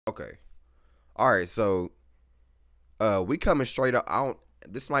Okay. All right. So, we coming straight up. I don't.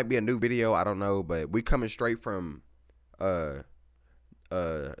 This might be a new video. I don't know, but we coming straight from uh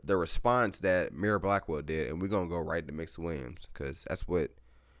the response that Mira Blackwell did, and we're gonna go right to Mix Williams because that's what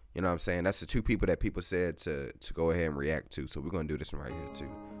you know. What I'm saying that's the two people that people said to go ahead and react to. So we're gonna do this one right here too.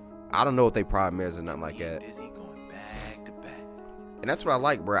 I don't know what their problem is or nothing like that. And that's what I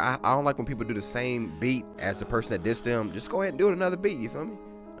like, bro. I don't like when people do the same beat as the person that dissed them. Just go ahead and do it another beat. You feel me?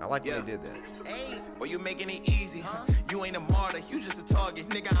 I like when they did that. Hey, well, you making it easy, huh? You ain't a martyr, you just a target.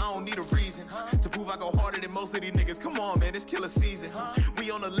 Nigga, I don't need a reason, to prove I go harder than most of these niggas. Come on, man, it's killer season, huh? We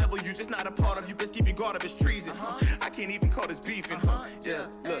on a level you just not a part of. You best keep your guard up, it's treason, huh? I can't even call this beefing, huh? Yeah,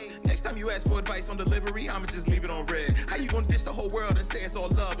 look, next time you ask for advice on delivery, I'ma just leave it on red. How you gonna dish the whole world and say it's all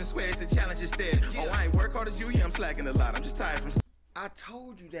love and swear it's a challenge instead? Oh, I ain't work hard as you, yeah, I'm slacking a lot. I'm just tired from... I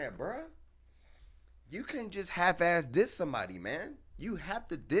told you that, bruh. You can't just half-ass diss somebody, man. You have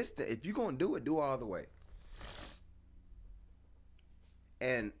to diss them. If you're gonna do it, do it all the way.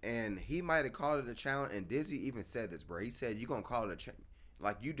 And he might have called it a challenge, and Dizzy even said this, bro. He said you gonna call it a challenge,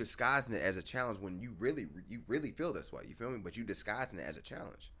 like you disguising it as a challenge when you really feel this way. You feel me? But you disguising it as a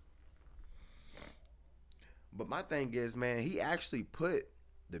challenge. But my thing is, man, he actually put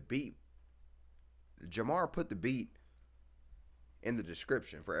the beat. Jamar put the beat in the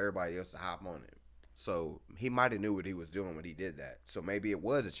description for everybody else to hop on it. So he might have knew what he was doing when he did that. So maybe it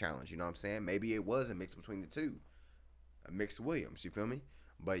was a challenge, you know what I'm saying? Maybe it was a mix between the two. A Mix Williams, you feel me?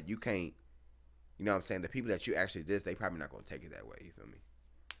 But you can't, you know what I'm saying? The people that you actually did, they probably not going to take it that way, you feel me?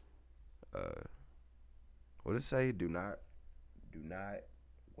 What does it say? Do not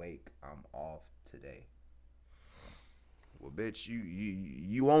wake, I'm off today. Well, bitch,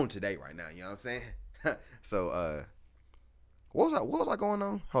 you on today right now, you know what I'm saying? So, what was I going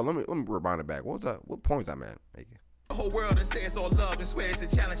on? Hold on, let me rewind it back. What points I'm at making? The whole world and say it's all love and swear it's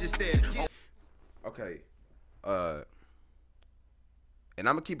a challenge instead. Okay. And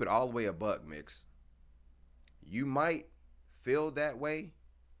I'm gonna keep it all the way a buck, Mix. You might feel that way,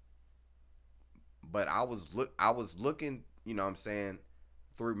 but I was looking, you know what I'm saying,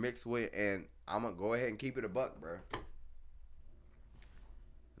 through Mix with, and I'm gonna go ahead and keep it a buck, bro.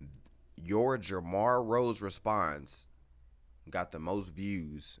 Your Jamar Rose response got the most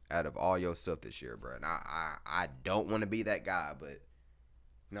views out of all your stuff this year, bro. And I don't want to be that guy, but you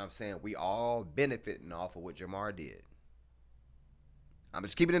know what I'm saying? We all benefiting off of what Jamar did. I'm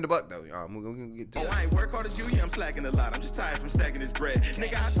just keeping it in the buck, though. I'm gonna get to that. I ain't work hard as you, yeah, I'm slacking a lot. I'm just tired from stacking this bread.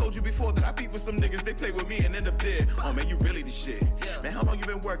 Nigga, I told you before that I beef with some niggas. They play with me and end up dead. Oh, man, you really the shit. Man, how long you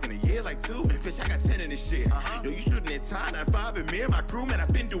been working? A year? Like 2? Man, bitch, I got 10 in this shit. Yo, you shooting at time, 9-5, and me and my crew, man,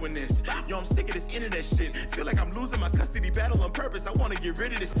 I've been doing this. Yo, I'm sick of this internet shit. Feel like I'm losing my custody battle on purpose. I want to get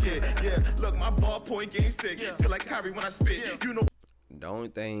rid of this kid. Yeah, look, my ballpoint game sick. Feel like Kyrie when I spit. You know. The only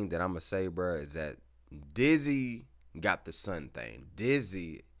thing that I'm gonna say, bro, is that Dizzy got the son thing.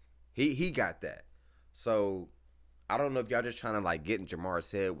 Dizzy, he got that. So I don't know if y'all just trying to like get in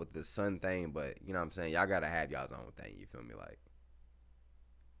Jamar's head with the son thing, but you know what I'm saying, y'all gotta have y'all's own thing. You feel me? Like,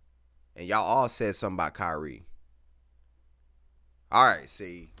 and y'all all said something about Kyrie. All right,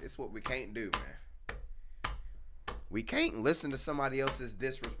 see, it's what we can't do, man. We can't listen to somebody else's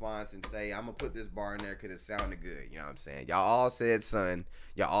diss response and say, I'm going to put this bar in there because it sounded good. You know what I'm saying? Y'all all said son.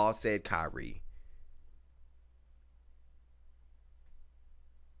 Y'all all said Kyrie.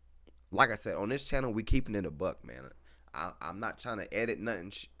 Like I said, on this channel, we keeping it a buck, man. I'm not trying to edit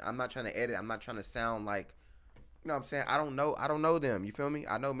nothing. I'm not trying to edit. I'm not trying to sound like, you know what I'm saying? I don't know them. You feel me?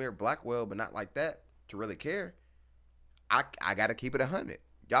 I know Mira Blackwell, but not like that to really care. I got to keep it 100.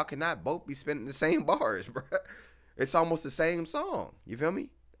 Y'all cannot both be spinning the same bars, bro. It's almost the same song. You feel me?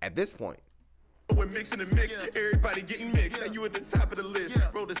 At this point. We're mixing the mix, everybody getting mixed. Now you at the top of the list.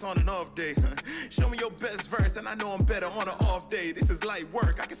 Wrote this on an off day. Show me your best verse, and I know I'm better on an off day. This is light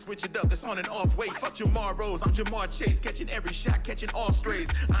work, I can switch it up. This on and off way. Fuck Jamar Rose, I'm Jamar Chase, catching every shot, catching all strays.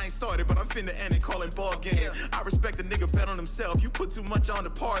 I ain't started, but I'm finna end it, calling ball game. I respect the nigga bet on himself. You put too much on the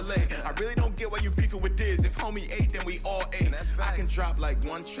parlay. I really don't get why you beefing with this. If homie ate, then we all ate. I can drop like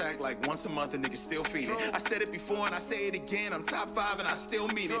one track, like once a month, and niggas still feed it. I said it before and I say it again. I'm top 5 and I still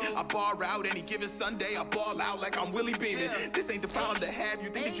mean it. I bar out any given Sunday, I ball out like I'm Willie Beeman. This ain't the problem to have. You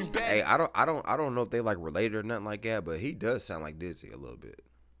think that you bad? Hey, I don't know if they like related or nothing like that, but he does sound like Dizzy a little bit.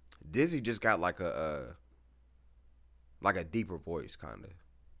 Dizzy just got like a deeper voice, kind of.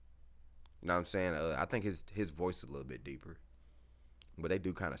 You know what I'm saying? I think his voice is a little bit deeper, but they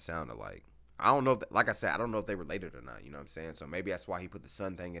do kind of sound alike. I don't know if, like I said, I don't know if they related or not. You know what I'm saying? So maybe that's why he put the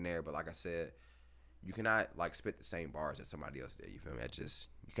son thing in there. But like I said, you cannot like spit the same bars that somebody else did. You feel me? That just,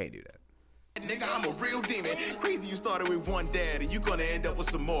 you can't do that. Nigga, I'm a real demon. Crazy you started with one dad and you gonna end up with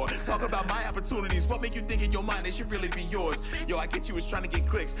some more. Talking about my opportunities, what make you think in your mind they should really be yours? Yo, I get you was trying to get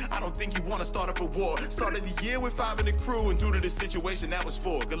clicks. I don't think you wanna start up a war. Started the year with 5 in the crew, and due to this situation, that was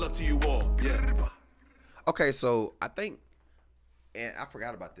 4. Good luck to you all. Yeah. Okay, so I think, and I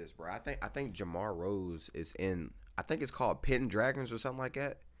forgot about this, bro. I think Jamar Rose is in, I think it's called Pendragons or something like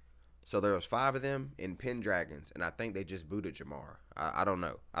that. So there was 5 of them in Pendragons, and I think they just booted Jamar. I don't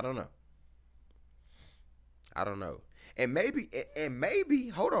know. And maybe,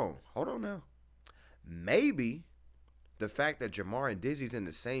 hold on now. Maybe the fact that Jamar and Dizzy's in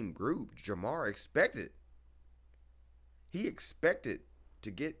the same group, Jamar expected. He expected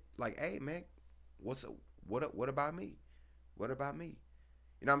to get like, hey man, what about me? What about me?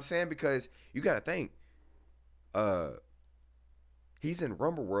 You know what I'm saying? Because you gotta think, he's in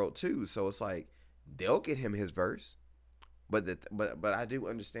Rumble World too, so it's like they'll get him his verse. But I do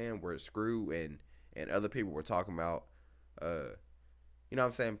understand where Screw and other people were talking about, you know what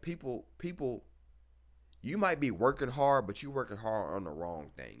I'm saying? People, you might be working hard, but you working hard on the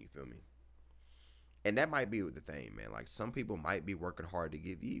wrong thing, you feel me? And that might be the thing, man. Like, some people might be working hard to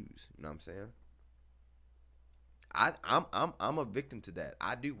get views, you know what I'm saying? I'm a victim to that.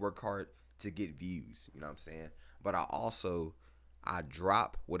 I do work hard to get views, you know what I'm saying? But I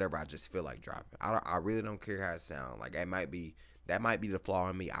drop whatever I just feel like dropping. I really don't care how it sounds. Like, that might be the flaw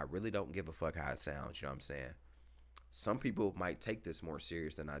in me. I really don't give a fuck how it sounds, you know what I'm saying? Some people might take this more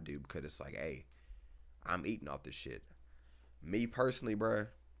serious than I do, because it's like, hey, I'm eating off this shit. Me personally, bruh,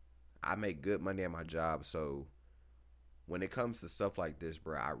 I make good money at my job, so when it comes to stuff like this,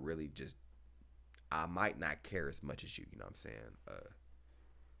 bruh, I might not care as much as you know what I'm saying?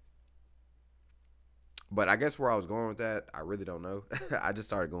 But I guess where I was going with that, I really don't know. I just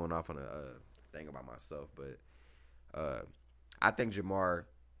started going off on a thing about myself, but I think Jamar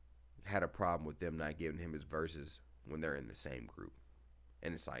had a problem with them not giving him his verses when they're in the same group.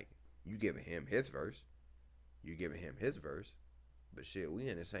 And it's like, you giving him his verse, but shit, we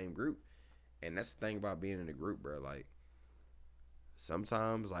in the same group. And that's the thing about being in a group, bro. Like,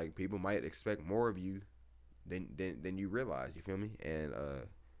 sometimes, like, people might expect more of you than you realize, you feel me? And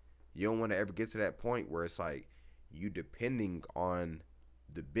you don't want to ever get to that point where it's like you depending on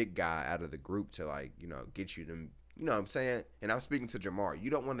the big guy out of the group to, like, you know, get you them, you know what I'm saying? And I'm speaking to Jamar. You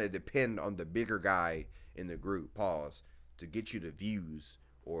don't want to depend on the bigger guy in the group, to get you the views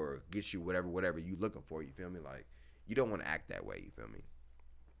or get you whatever you looking for, you feel me? Like, you don't want to act that way, you feel me?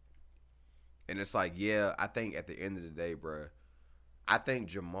 And it's like, yeah, I think at the end of the day, bruh, I think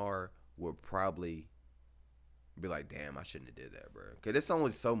Jamar would probably be like, damn, I shouldn't have did that, bro. Because it's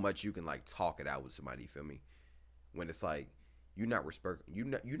only so much you can, like, talk it out with somebody, you feel me? When it's like, you're not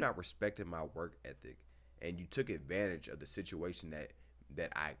respecting my work ethic, and you took advantage of the situation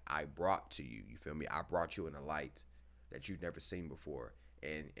that I brought to you, you feel me? I brought you in a light that you've never seen before,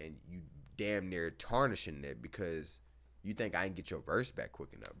 and you damn near tarnishing it because you think I didn't get your verse back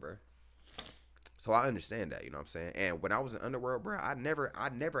quick enough, bro. So I understand that, you know what I'm saying? And when I was in Underworld, bro, I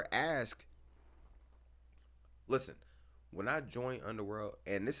never asked. Listen, when I joined Underworld,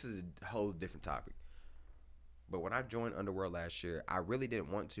 and this is a whole different topic, but when I joined Underworld last year, I really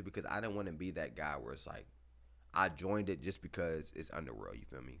didn't want to, because I didn't want to be that guy where it's like, I joined it just because it's Underworld, you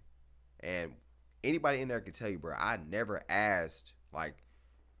feel me? And anybody in there can tell you, bro, I never asked, like,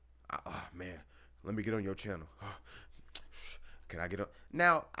 oh, man, let me get on your channel. Can I get on?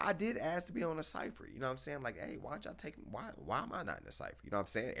 Now, I did ask to be on a cypher, you know what I'm saying? Like, hey, why am I not in a cypher? You know what I'm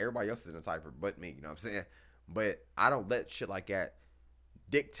saying? Everybody else is in a cypher but me, you know what I'm saying? But I don't let shit like that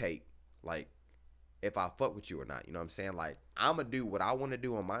dictate, like, if I fuck with you or not, you know what I'm saying? Like, I'm going to do what I want to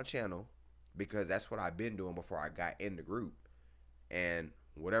do on my channel, because that's what I've been doing before I got in the group. And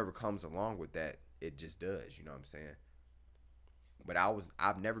whatever comes along with that, it just does, you know what I'm saying? But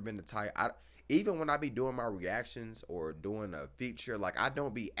I've never been the type, even when I be doing my reactions or doing a feature, like, I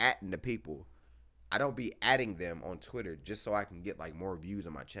don't be atting the people. I don't be adding them on Twitter just so I can get, like, more views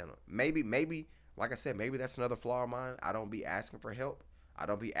on my channel. Maybe, like I said, maybe that's another flaw of mine. I don't be asking for help. I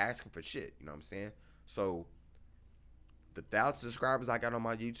don't be asking for shit, you know what I'm saying? So, the 1,000 subscribers I got on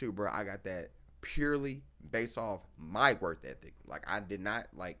my YouTube, bro, I got that purely based off my work ethic. Like, I did not,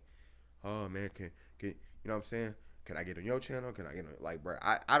 like, oh, man, can you know what I'm saying? Can I get on your channel? Can I get on, like, bro,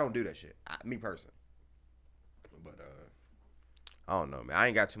 I don't do that shit. Me personally. But, I don't know, man. I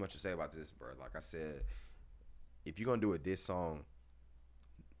ain't got too much to say about this, bro. Like I said, if you're going to do a diss song,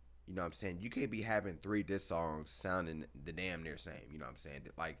 you know what I'm saying, you can't be having 3 diss songs sounding the damn near same, you know what I'm saying?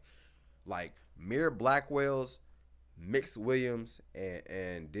 Like Mirror Blackwell's, Mix Williams,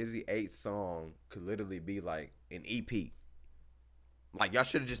 and Dizzy 8's song could literally be like an EP. Like y'all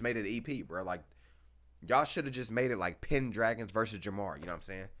should have just made it an EP, bro. Like y'all should have just made it like Pendragons versus Jamar. You know what I'm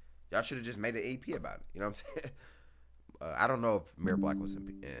saying? Y'all should have just made an EP about it. You know what I'm saying? I don't know if Mirror Black was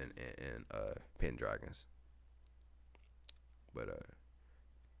in Pendragons, but you know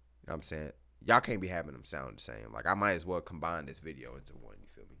what I'm saying? Y'all can't be having them sound the same. Like I might as well combine this video into one. You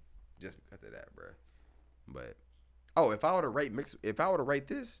feel me? Just because of that, bro. But if I were to rate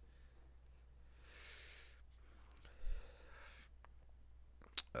this,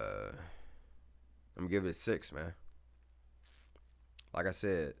 I'm gonna give it a 6, man. Like I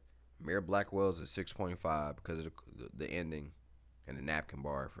said, Mirror Blackwell's a 6.5 because of the ending and the napkin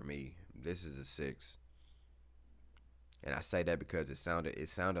bar. For me, this is a 6, and I say that because it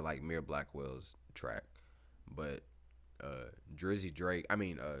sounded like Mirror Blackwell's track, but Drizzy Drake,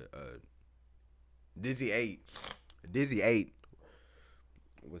 Dizzy 8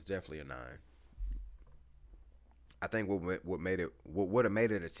 was definitely a 9. I think what would have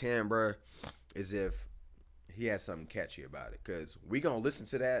made it a 10, bro, is if he had something catchy about it. Cause we gonna listen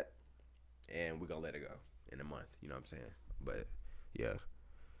to that and we gonna let it go in a month. You know what I'm saying? But yeah,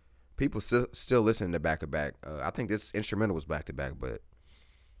 people still listening to back to back. I think this instrumental was back to back, but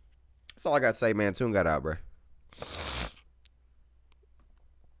that's all I gotta say, man. Tune got out, bro.